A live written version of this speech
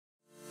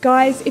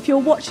Guys, if you're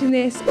watching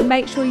this,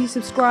 make sure you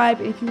subscribe.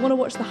 And if you want to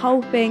watch the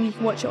whole thing, you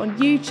can watch it on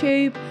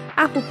YouTube,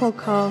 Apple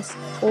Podcasts,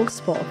 or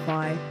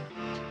Spotify.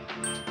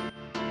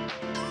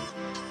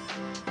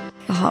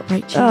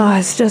 Heartbreak. Oh,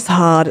 it's just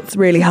hard. It's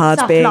really hard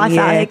being life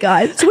out here,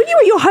 guys. So when you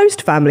were at your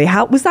host family,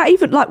 how was that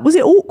even like? Was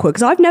it awkward?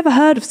 Because I've never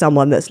heard of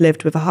someone that's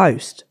lived with a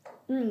host.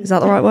 Is that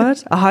the right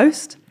word? A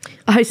host?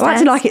 A hostess. I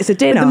acting like it's a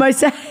dinner. The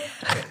most A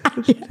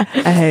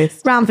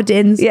host. round for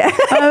dins. Yeah.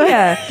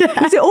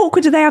 Yeah. Was it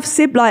awkward? Did they have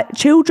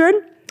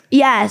children?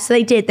 Yeah, so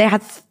they did. They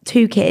had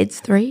two,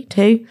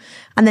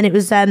 and then it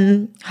was her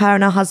and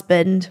her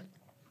husband,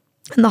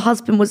 and the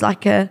husband was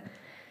like a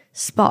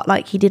spot,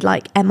 like he did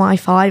like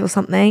MI5 or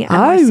something.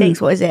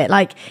 MI6, what is it?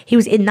 Like he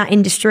was in that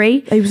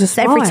industry. He was a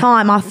spy. So every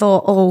time I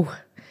thought,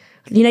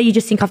 you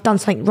just think I've done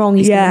something wrong.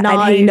 He's gonna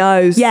know. And he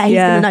knows. Yeah, he's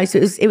gonna know. So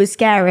it was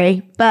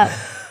scary, but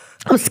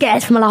I was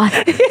scared for my life.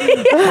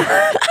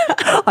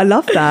 I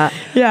love that.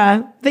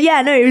 Yeah, but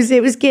yeah, no, it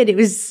was good. It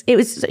was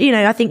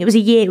I think it was a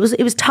year.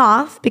 It was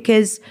tough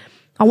because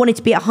I wanted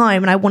to be at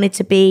home and I wanted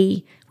to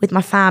be with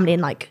my family,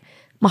 and like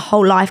my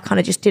whole life kind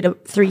of just did a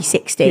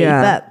 360.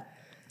 Yeah. But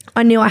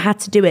I knew I had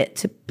to do it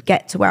to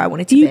get to where I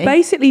wanted to be. You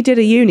basically did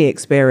a uni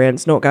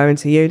experience, not going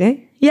to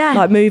uni. Yeah.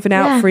 Like moving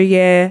out for a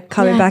year,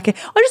 coming back in.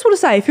 I just want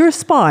to say, if you're a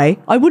spy,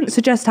 I wouldn't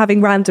suggest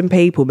having random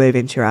people move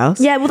into your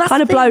house. Yeah, well, that's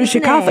kind of the thing, blows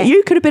your isn't cover. it?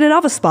 You could have been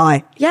another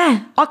spy.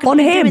 Yeah, I could On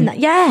have been him. doing that.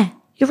 Yeah,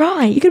 you're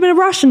right. You could have been a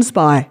Russian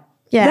spy.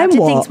 Yeah, Then I did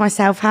what? think to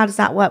myself, how does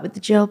that work with the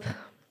job?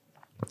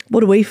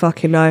 What do we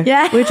fucking know?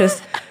 Yeah. We're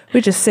just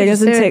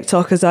singers and do it.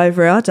 TikTokers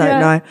over here. I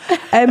don't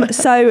know.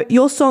 So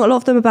your song, a lot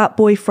of them about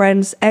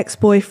boyfriends,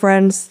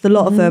 ex-boyfriends, a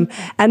lot of them.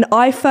 And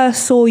I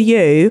first saw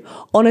you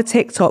on a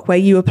TikTok where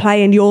you were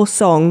playing your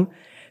song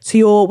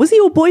to was he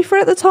your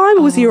boyfriend at the time,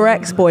 or was he your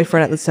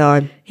ex-boyfriend at the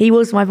time? He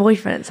was my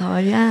boyfriend at the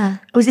time, yeah.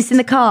 Was this in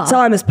the car?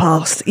 Time has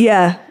passed.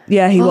 Yeah,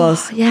 he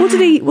was. yeah. What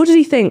did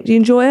he think? Do you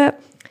enjoy it?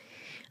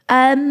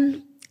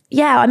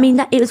 Yeah, I mean,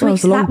 it was Well, it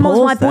was a long that was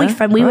my pause there.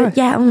 boyfriend. We were, Right.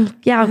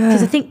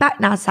 because I think back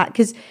now to that,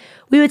 because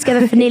we were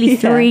together for nearly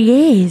 3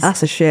 years.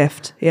 That's a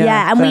shift. Yeah,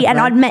 Yeah, fair and play.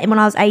 I'd met him when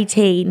I was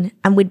 18,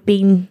 and we'd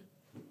been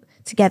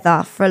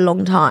together for a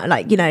long time.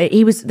 Like,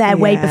 he was there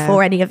way Yeah.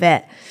 before any of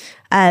it.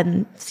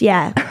 But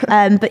yeah,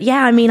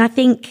 I mean, I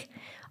think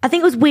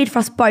it was weird for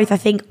us both. I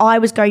think I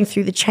was going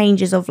through the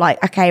changes of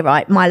like, okay,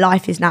 right, my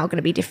life is now going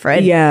to be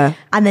different. Yeah.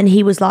 And then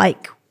he was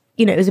like,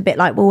 it was a bit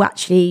like, well,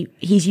 actually,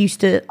 he's used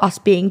to us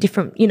being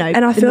different, And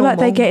I feel like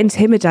they get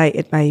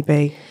intimidated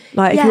maybe.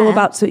 Like if you're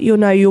about to, you're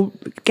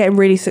getting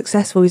really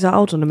successful, he's like,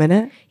 hold on a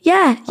minute.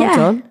 Yeah. Hold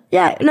on.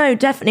 Yeah, no,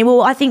 definitely.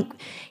 Well, I think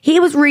he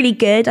was really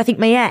good. I think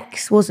my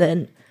ex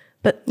wasn't,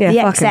 but Yeah,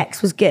 the fuck him.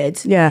 ex was good.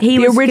 Yeah, he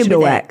the was good original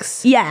with it.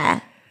 ex.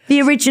 Yeah.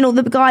 The original,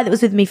 the guy that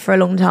was with me for a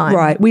long time.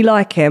 Right, we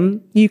like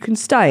him. You can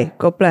stay.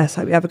 God bless.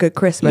 Hope you have a good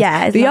Christmas.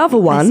 Yeah. it's The lovely,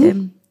 other bless one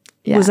him.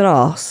 Yeah. was an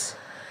arse.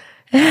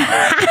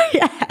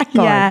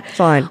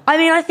 Fine. I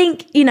mean, I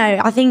think,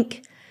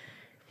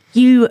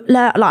 you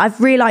learn,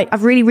 like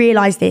I've really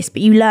realised this,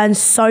 but you learn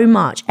so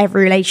much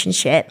every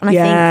relationship. And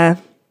I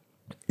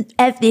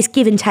think this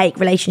give and take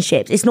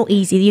relationships, it's not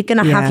easy. You're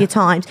going to have your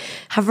times,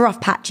 have rough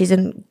patches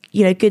and,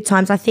 good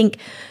times. I think,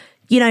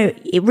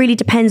 it really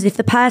depends if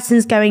the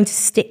person's going to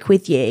stick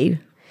with you.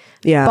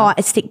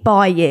 Stick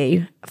by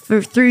you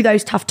through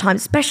those tough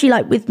times, especially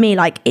like with me,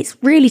 like it's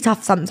really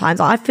tough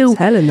sometimes. I feel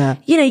telling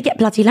that. You get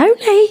bloody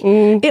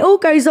lonely. It all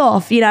goes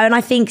off, and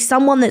I think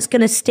someone that's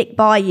going to stick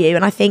by you,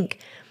 and I think,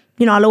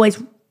 I'll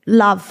always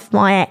love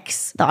my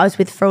ex that I was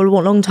with for a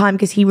long time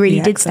because he really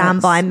did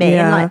stand by me,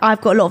 and like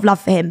I've got a lot of love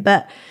for him.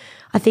 But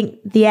I think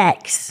the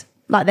ex,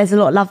 like there's a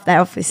lot of love there,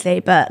 obviously,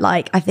 but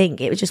like I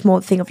think it was just more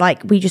a thing of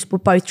like we just were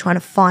both trying to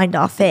find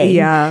our thing.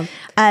 Yeah.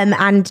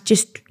 And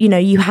just,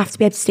 you have to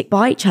be able to stick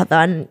by each other.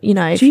 And,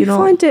 Do you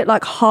find it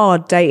like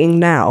hard dating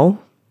now?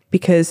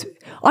 Because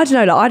I don't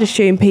know, like I'd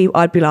assume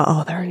I'd be like,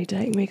 oh, they're only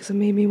dating me because of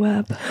Mimi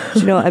Webb. Do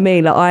you know what I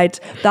mean? Like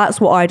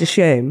that's what I'd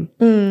assume.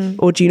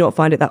 Or do you not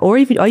find it that? Or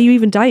even, are you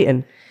even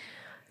dating?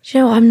 Do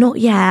you know, I'm not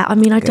yet. I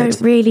mean, I don't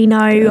really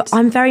know. Good.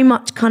 I'm very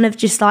much kind of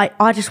just like,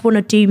 I just want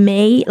to do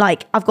me.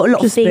 Like I've got a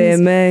lot of things.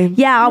 Being me.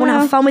 Yeah, I want to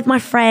have fun with my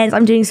friends.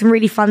 I'm doing some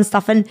really fun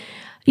stuff. And,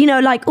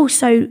 like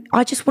also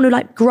I just want to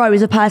like grow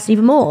as a person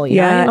even more. You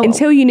know? Like,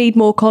 until you need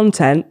more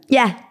content.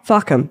 Yeah.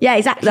 Fuck them. Yeah,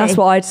 exactly. That's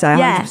what I'd say.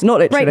 Yeah. Not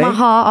literally. Break my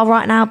heart, I'll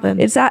write an album.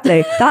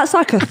 Exactly. That's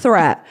like a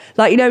threat.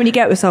 Like, when you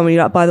get with someone,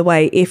 you're like, by the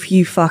way, if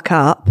you fuck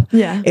up,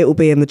 it will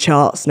be in the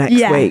charts next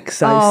week.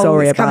 So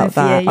sorry about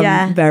that.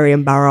 I'm very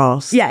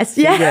embarrassed. Yes.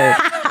 Yeah.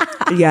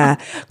 Yeah.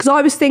 Because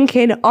I was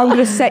thinking, I'm going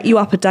to set you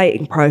up a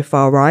dating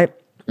profile, right?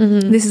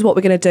 Mm-hmm. This is what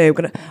we're going to do.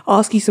 We're going to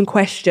ask you some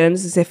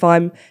questions as if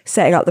I'm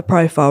setting up the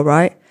profile,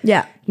 right?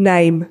 Yeah.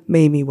 Name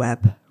Mimi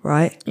Webb,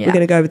 right? Yeah. We're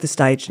going to go with the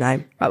stage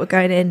name. Right, we're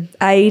going in.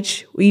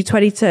 Age, were you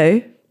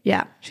 22?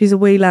 Yeah. She's a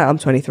wee lad. I'm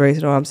 23,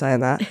 so no, I'm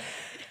saying that.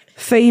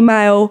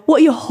 Female.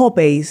 What are your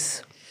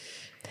hobbies?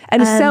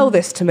 And sell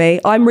this to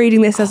me. I'm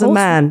reading this as a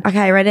man.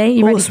 Okay, ready?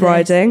 You Horse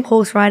ready for this? riding.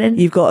 Horse riding.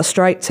 You've got a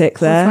straight tick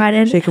there. Horse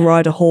riding. She can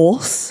ride a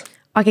horse.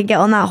 I can get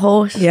on that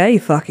horse. Yeah, you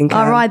fucking can.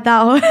 I'll ride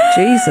that horse.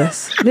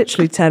 Jesus.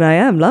 Literally 10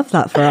 a.m. Love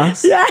that for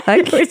us. Yeah,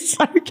 Thank you. it's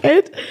so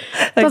good.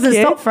 Doesn't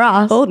you. stop for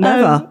us. Oh,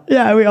 never.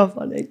 Yeah, we are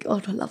funny.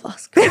 God, I love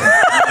us.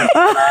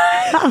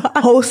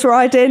 Horse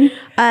riding.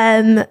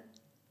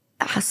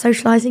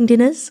 Socialising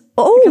dinners.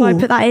 Oh, can I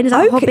put that in? Is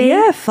that a hobby?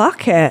 Yeah,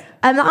 fuck it.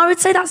 I would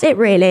say that's it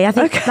really. I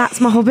think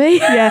that's my hobby.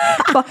 Yeah.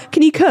 But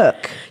can you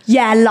cook?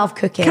 Yeah, I love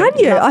cooking. Can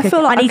you? Love I feel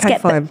cooking. like I need to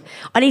get fine.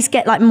 I need to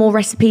get like more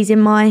recipes in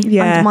my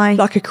under my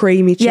like a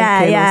creamy chicken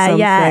or something.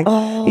 Yeah.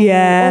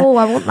 Oh,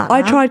 I want that.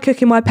 I tried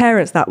cooking my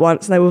parents that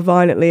once and they were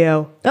violently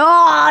ill.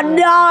 Oh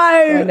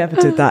no. I never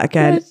did that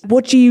again.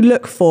 What do you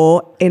look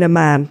for in a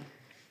man?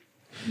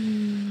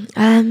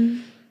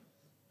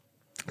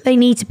 They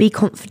need to be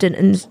confident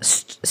and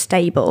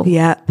stable.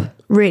 Yep.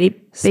 Really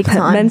big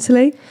time.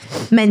 Mentally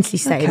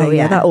stable, okay,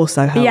 yeah. That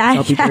also helps,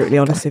 I'll be brutally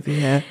honest with you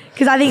here.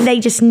 Because I think they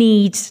just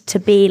need to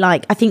be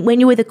like, I think when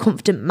you're with a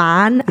confident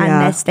man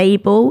and they're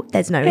stable,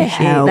 there's no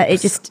issue.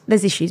 Like,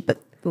 there's issues,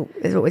 but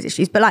there's always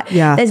issues. But like,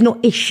 there's not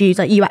issues,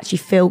 like you actually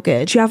feel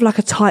good. Do you have like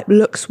a type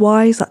looks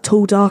wise, like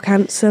tall, dark,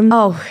 handsome?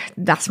 Oh,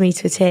 that's me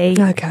to a T.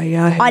 Okay,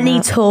 yeah. I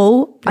need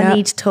tall. I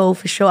need tall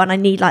for sure. And I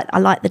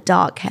like the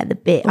dark hair, the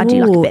beard. I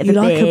do like a bit of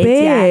a beard. A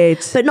beard.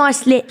 Yeah. But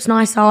nice lips,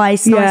 nice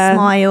eyes, nice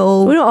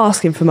smile. We're not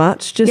asking for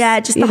much. Just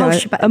the whole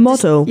shebang. A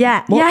model.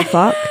 Yeah. What the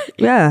fuck?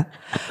 Yeah.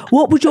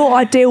 What would your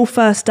ideal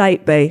first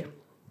date be?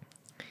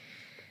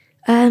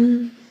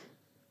 I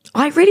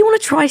really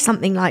want to try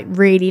something like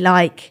really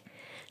like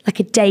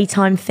a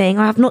daytime thing.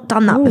 I have not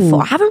done that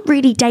before. I haven't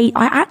really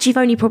I actually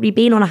have only probably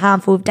been on a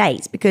handful of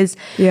dates because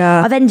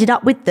I've ended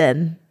up with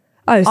them.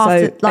 Oh,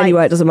 so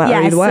anyway, it doesn't matter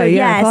either way.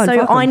 Fine,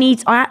 so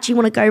I actually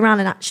want to go around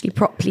and actually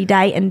properly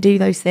date and do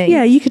those things.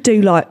 Yeah, you could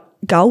do like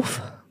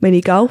golf,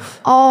 mini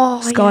golf.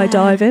 Oh,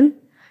 skydiving.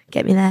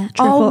 Get me there.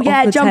 Jump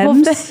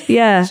off the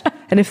Yeah.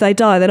 And if they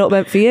die, they're not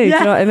meant for you. Do you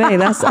know what I mean?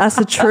 That's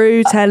a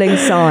true telling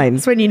sign.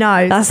 That's when you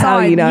know. That's how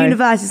you know. The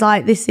universe is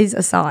like, this is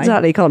a sign.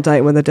 Exactly. You can't date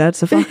when they're dead,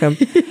 so fuck them.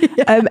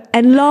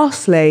 And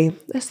lastly,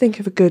 let's think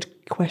of a good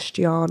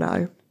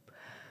questiono.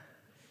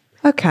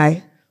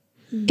 Okay.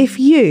 If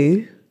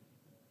you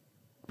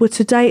were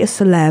to date a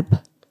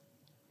celeb,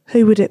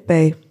 who would it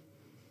be?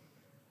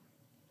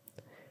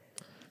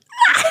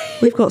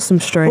 We've got some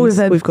strings. All of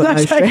them. We've got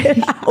no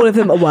strings. All of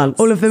them at once.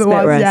 All of them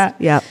at once,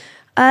 yeah.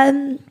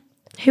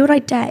 Who would I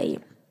date?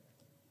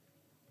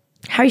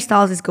 Harry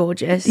Styles is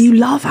gorgeous. You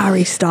love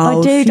Harry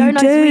Styles. I do. Don't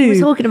know we were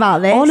talking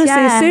about this. Honestly,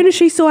 as soon as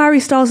she saw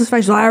Harry Styles' face, she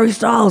was like, Harry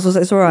Styles. I was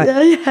like, it's all right.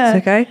 Yeah.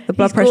 It's okay. The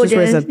blood pressure's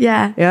risen.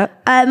 Yeah.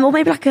 Yeah. Or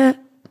maybe like a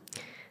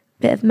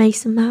bit of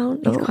Mason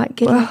Mount. He's quite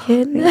good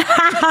looking.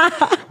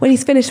 When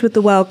he's finished with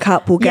the World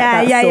Cup, we'll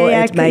get that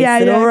sorted,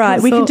 Mason. All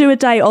right. We can do a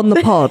date on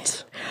the pod.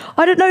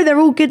 I don't know. They're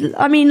all good.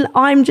 I mean,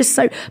 I'm just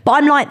so... But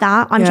I'm like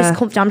that. I'm just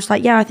confident. I'm just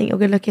like, I think you're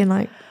good looking.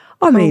 Like,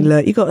 I mean,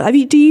 look,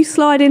 do you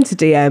slide into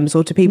DMs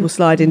or do people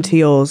slide into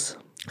yours?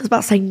 I was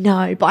about to say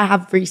no, but I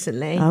have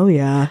recently. Oh,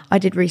 yeah. I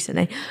did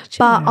recently.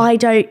 But I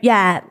don't...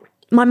 Yeah.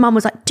 My mum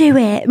was like, do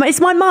it.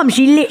 It's my mum.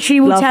 She literally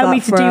will tell me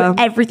to do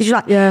everything. She's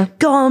like,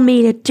 go on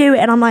me to do it.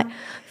 And I'm like...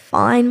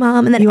 Fine,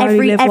 mum. And then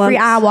every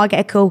hour I get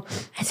a call.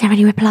 Is there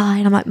any reply?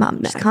 And I'm like, mum,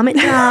 just calm it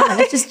down.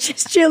 Let's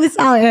just chill this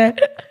out here.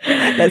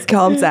 Let's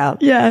calm down.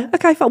 Yeah.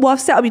 Okay, fine. Well,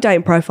 I've set up your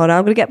dating profile now.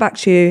 I'm going to get back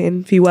to you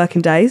in a few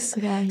working days.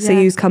 Okay, So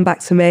you's come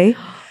back to me.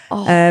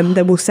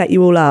 Then we'll set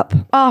you all up.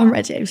 Oh, I'm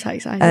ready. I'm so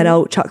excited. And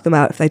I'll chuck them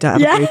out if they don't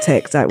have a blue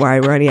tick. Don't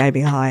worry, we're only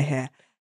aiming high here.